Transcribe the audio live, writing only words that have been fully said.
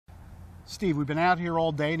Steve, we've been out here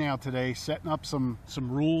all day now today, setting up some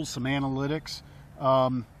rules, some analytics.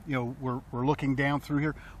 You know, we're looking down through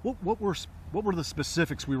here. What were the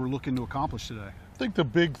specifics we were looking to accomplish today? I think the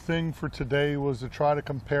big thing for today was to try to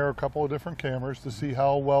compare a couple of different cameras to see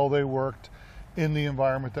how well they worked in the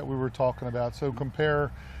environment that we were talking about. So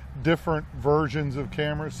compare different versions of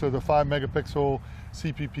cameras. So the 5 megapixel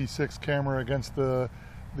CPP6 camera against the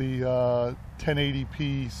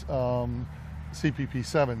 1080p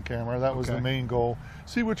CPP7 camera. That was the main goal.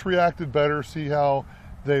 See which reacted better, see how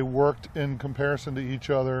they worked in comparison to each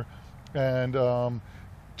other, and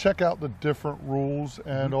check out the different rules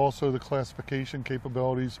and also the classification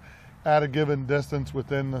capabilities at a given distance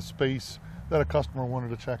within the space that a customer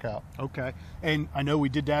wanted to check out. Okay, and I know we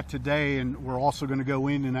did that today, and we're also going to go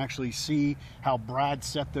in and actually see how Brad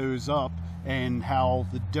set those up and how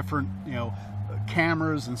the different, you know,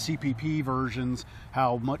 cameras and CPP versions,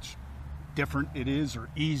 how much different it is or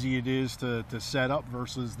easy it is to set up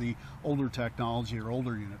versus the older technology or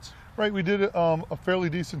older units. Right, we did a fairly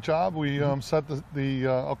decent job. We set the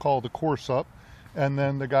I'll call it the course up, and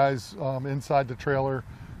then the guys inside the trailer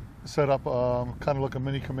set up kind of like a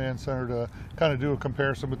mini command center to kind of do a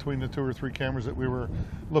comparison between the 2 or 3 cameras that we were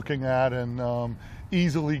looking at, and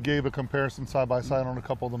easily gave a comparison side by side on a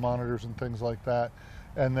couple of the monitors and things like that.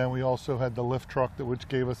 And then we also had the lift truck which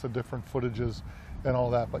gave us the different footages and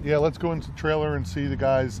all that. But yeah, let's go into the trailer and see the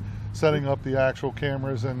guys setting up the actual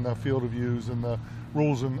cameras and the field of views and the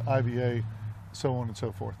rules in IVA, so on and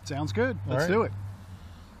so forth. Sounds good. Let's do it.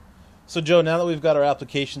 So Joe, now that we've got our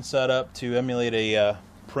application set up to emulate a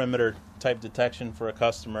perimeter type detection for a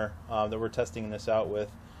customer that we're testing this out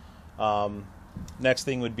with, next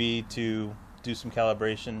thing would be to do some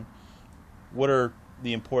calibration. What are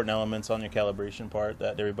the important elements on your calibration part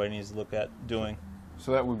that everybody needs to look at doing?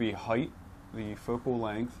 So that would be height, the focal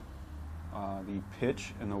length, the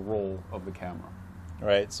pitch, and the roll of the camera.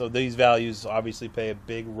 Right, so these values obviously play a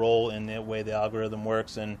big role in the way the algorithm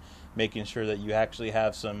works and making sure that you actually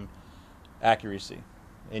have some accuracy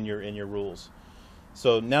in your rules.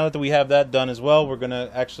 So now that we have that done as well, we're going to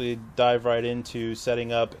actually dive right into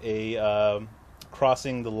setting up a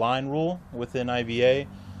crossing the line rule within IVA.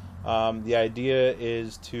 The idea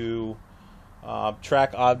is to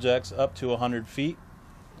track objects up to 100 feet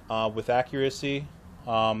with accuracy,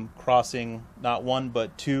 crossing not 1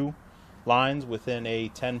 but 2 lines within a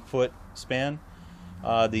 10-foot span.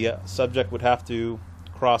 The subject would have to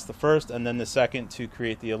cross the first and then the second to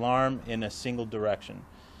create the alarm in a single direction.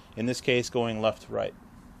 In this case, going left to right.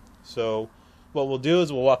 So what we'll do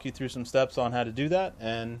is we'll walk you through some steps on how to do that,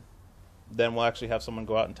 and then we'll actually have someone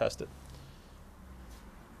go out and test it.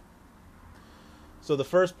 So the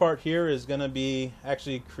first part here is going to be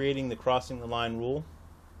actually creating the crossing the line rule.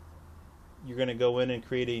 You're going to go in and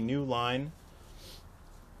create a new line.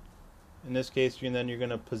 In this case, then you're going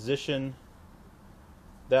to position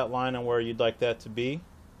that line on where you'd like that to be.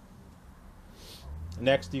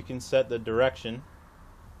 Next, you can set the direction.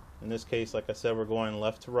 In this case, like I said, we're going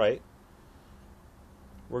left to right.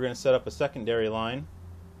 We're going to set up a secondary line.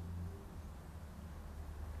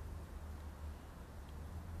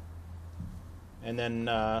 And then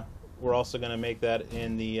we're also going to make that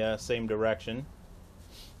in the same direction.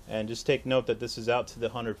 And just take note that this is out to the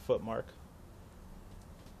 100-foot mark.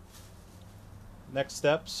 Next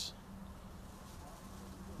steps,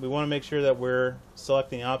 we want to make sure that we're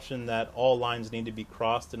selecting the option that all lines need to be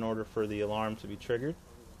crossed in order for the alarm to be triggered.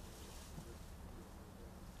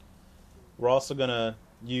 We're also going to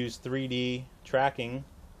use 3D tracking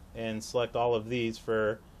and select all of these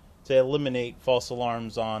to eliminate false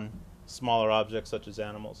alarms on smaller objects such as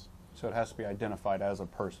animals. So it has to be identified as a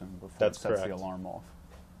person before That's it sets correct. the alarm off.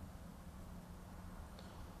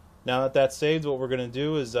 Now that that's saved, what we're going to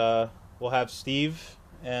do is we'll have Steve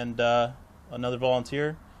and another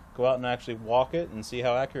volunteer go out and actually walk it and see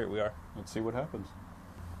how accurate we are. Let's see what happens.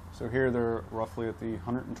 So here they're roughly at the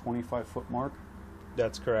 125-foot mark.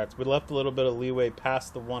 That's correct. We left a little bit of leeway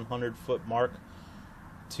past the 100-foot mark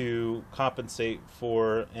to compensate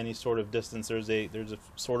for any sort of distance. There's a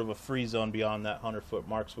sort of a free zone beyond that 100-foot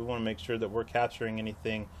mark, so we want to make sure that we're capturing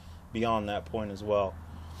anything beyond that point as well.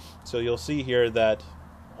 So you'll see here that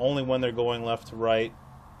only when they're going left to right,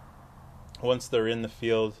 once they're in the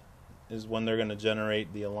field, is when they're going to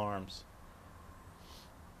generate the alarms.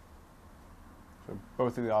 So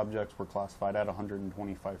both of the objects were classified at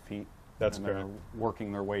 125 feet. That's and correct. They're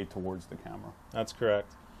working their way towards the camera. That's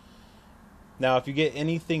correct. Now, if you get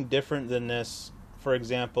anything different than this, for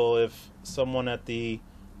example, if someone at the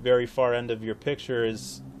very far end of your picture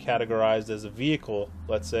is categorized as a vehicle,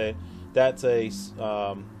 let's say, that's a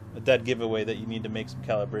dead giveaway that you need to make some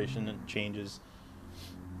calibration and changes.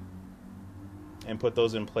 and put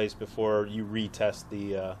those in place before you retest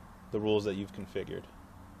the rules that you've configured.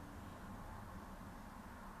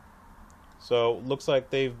 So looks like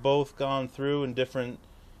they've both gone through in different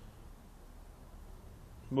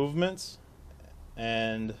movements,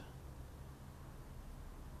 and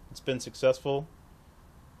it's been successful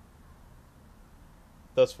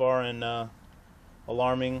thus far in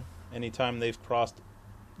alarming anytime they've crossed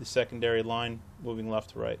the secondary line moving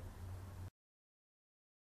left to right.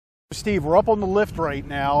 Steve, we're up on the lift right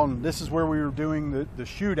now, and this is where we were doing the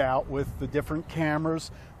shootout with the different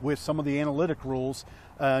cameras with some of the analytic rules.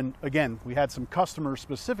 And again, we had some customers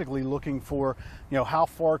specifically looking for, how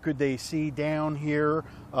far could they see down here?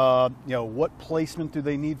 What placement do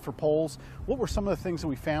they need for poles? What were some of the things that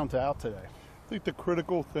we found out today? I think the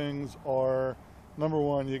critical things are, number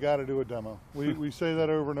one, you got to do a demo. We say that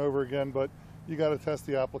over and over again, but you got to test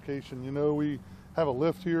the application. We have a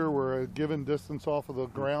lift here. We're a given distance off of the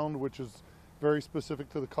ground, which is very specific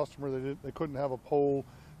to the customer. They couldn't have a pole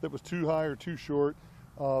that was too high or too short.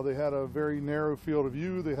 They had a very narrow field of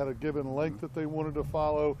view. They had a given length that they wanted to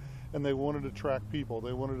follow, and they wanted to track people.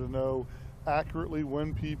 They wanted to know accurately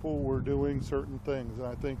when people were doing certain things. And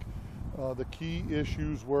I think the key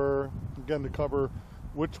issues were, again, to cover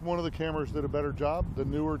which one of the cameras did a better job, the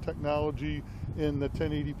newer technology in the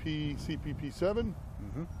 1080p CPP7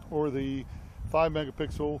 or the 5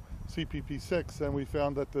 megapixel CPP6, and we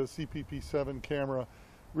found that the CPP7 camera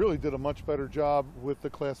really did a much better job with the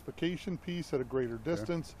classification piece at a greater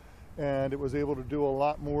distance, and it was able to do a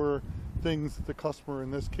lot more things that the customer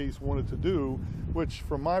in this case wanted to do, which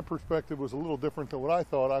from my perspective was a little different than what I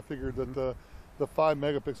thought. I figured that the 5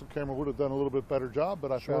 megapixel camera would have done a little bit better job,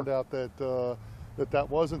 but I found out that that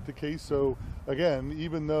wasn't the case. So again,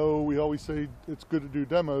 even though we always say it's good to do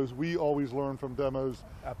demos, we always learn from demos.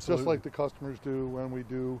 Absolutely. Just like the customers do when we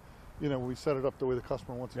do, we set it up the way the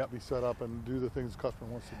customer wants it to be set up and do the things the customer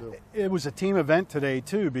wants to do. It was a team event today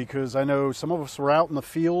too, because I know some of us were out in the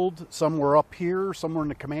field, some were up here, some were in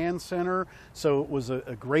the command center. So it was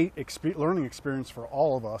a great learning experience for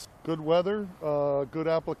all of us. Good weather, good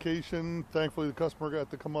application. Thankfully the customer got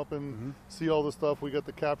to come up and see all the stuff. We got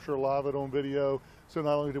to capture a lot of it on video. So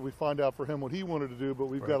not only did we find out for him what he wanted to do, but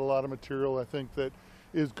we've got a lot of material I think that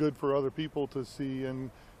is good for other people to see and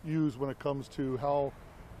use when it comes to how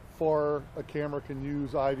far a camera can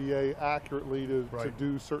use IVA accurately to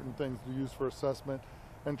do certain things to use for assessment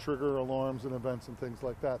and trigger alarms and events and things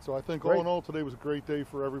like that. So I think all in all today was a great day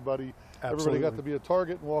for everybody. Absolutely. Everybody got to be a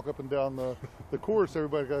target and walk up and down the course.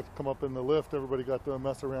 Everybody got to come up in the lift. Everybody got to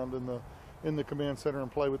mess around in the command center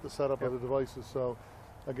and play with the setup of the devices. So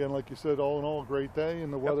again, like you said, all in all, a great day,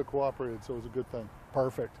 and the weather cooperated, so it was a good thing.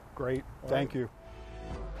 Perfect. Great. Thank you.